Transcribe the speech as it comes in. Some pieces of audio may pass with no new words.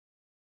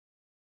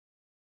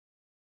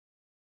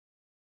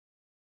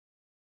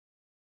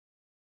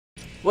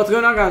What's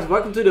going on, guys?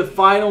 Welcome to the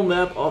final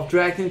map of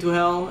Dragged into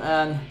Hell,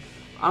 and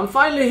I'm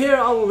finally here.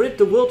 I will rid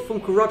the world from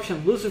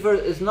corruption. Lucifer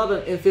is not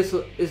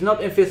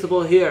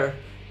invisible here.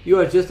 You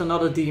are just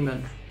another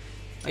demon.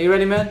 Are you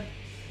ready, man?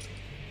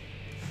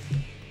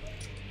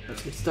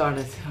 Let's get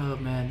started. Oh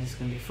man, this is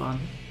gonna be fun.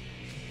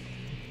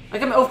 I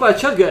got my off by a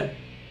shotgun.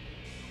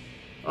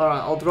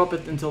 Alright, I'll drop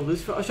it until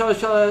Lucifer. Or shall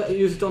I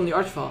use it on the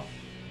Archfile?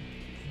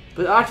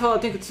 But Archfile, I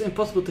think it's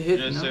impossible to hit.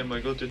 Yeah, no? same. I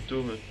got it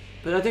too, man.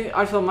 But I think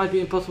Archfile might be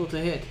impossible to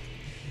hit.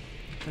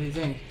 What do you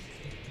think?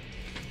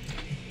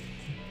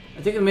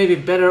 I think it may be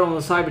better on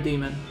the Cyber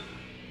Demon.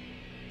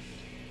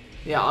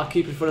 Yeah, I'll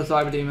keep it for the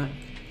Cyber Demon.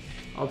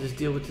 I'll just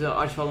deal with the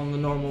Archfile on the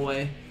normal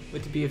way,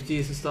 with the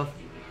BFGs and stuff.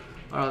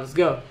 Alright, let's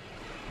go.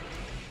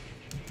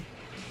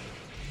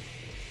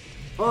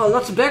 Oh,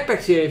 lots of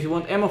backpacks here if you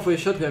want ammo for your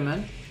shotgun,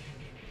 man.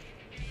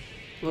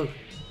 Look.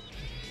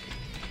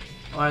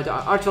 Alright, the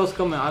Archfile's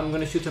coming. I'm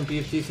gonna shoot some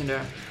BFGs in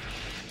there.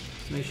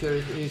 Just make sure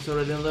he's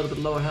already a little bit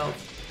lower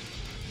health.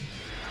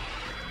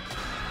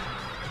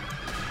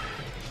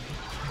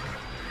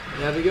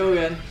 There we go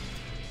again.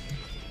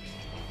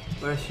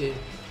 Where is she?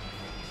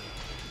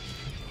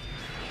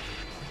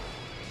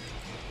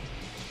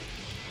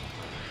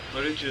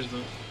 Where is she,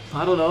 man?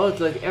 I don't know, it's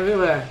like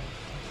everywhere.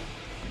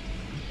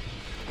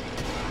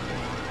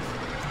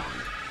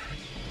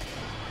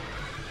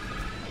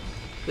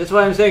 That's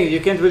why I'm saying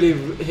you can't really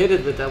hit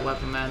it with that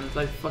weapon, man. It's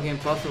like fucking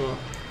impossible.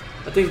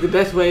 I think the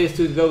best way is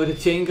to go with a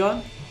chain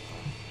gun.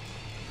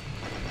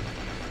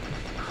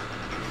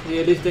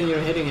 Yeah, at least then you're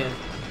hitting it.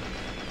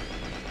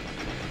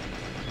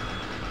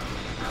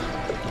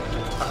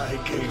 I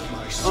gave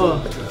my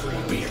soul to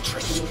free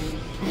Beatrice.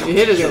 You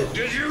hit it.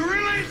 Did you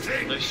really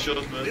think Nice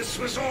shot, man. this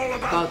was all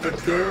about the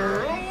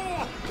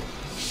girl?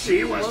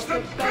 She was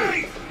the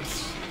bait.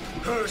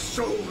 Her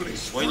soul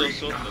is Why not free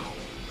shot, now. man?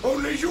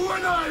 Only you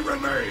and I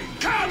remain.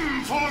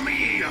 Come for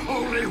me,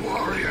 holy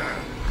warrior.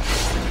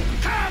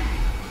 Come,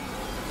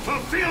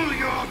 fulfill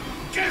your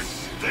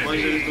destiny. Why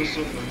is there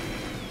no shot, man?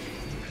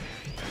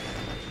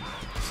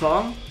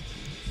 Song?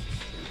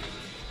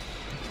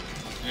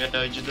 Yeah,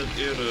 I didn't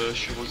hear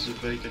she was the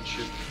bait and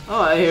shit.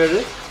 Oh, I heard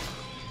it.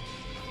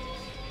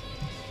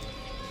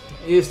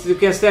 You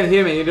can stand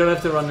here, man. You don't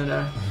have to run in there.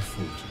 I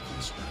fought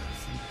across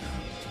earth and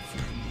hell to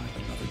find my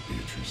beloved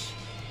Beatrice.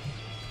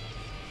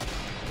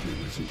 We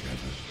were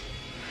together,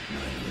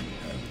 neither in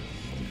hell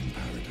nor in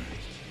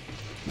paradise.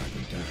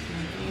 Neither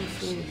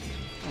died.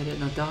 I did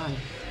not die.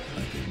 I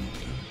did not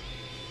die.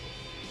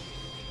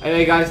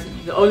 Anyway, guys,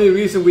 the only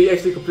reason we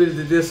actually completed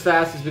it this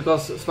fast is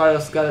because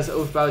Spyro's got his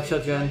overpowered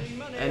shotgun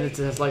and it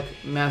has like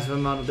massive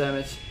amount of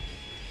damage.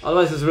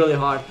 Otherwise, it's really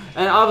hard.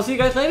 And I will see you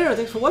guys later.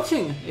 Thanks for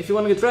watching. If you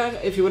want to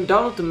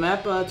download the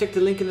map, check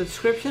the link in the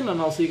description, and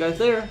I'll see you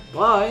guys later.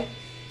 Bye.